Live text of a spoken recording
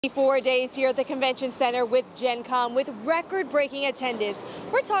4 days here at the convention center with Gen Con with record-breaking attendance.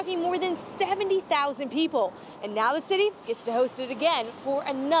 We're talking more than 70,000 people. And now the city gets to host it again for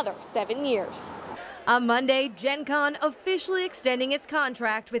another 7 years. On Monday, Gen Con officially extending its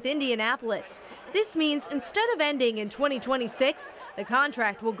contract with Indianapolis. This means instead of ending in 2026, the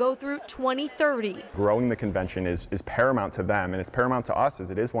contract will go through 2030. Growing the convention is paramount to them, and it's paramount to us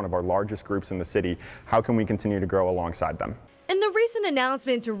as it is one of our largest groups in the city. How can we continue to grow alongside them? And the recent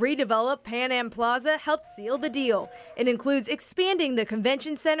announcement to redevelop Pan Am Plaza helped seal the deal. It includes expanding the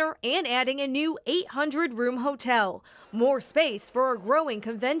convention center and adding a new 800-room hotel. More space for a growing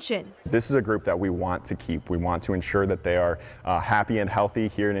convention. This is a group that we want to keep. We want to ensure that they are happy and healthy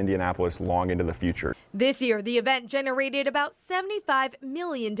here in Indianapolis long into the future. This year, the event generated about $75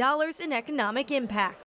 million in economic impact.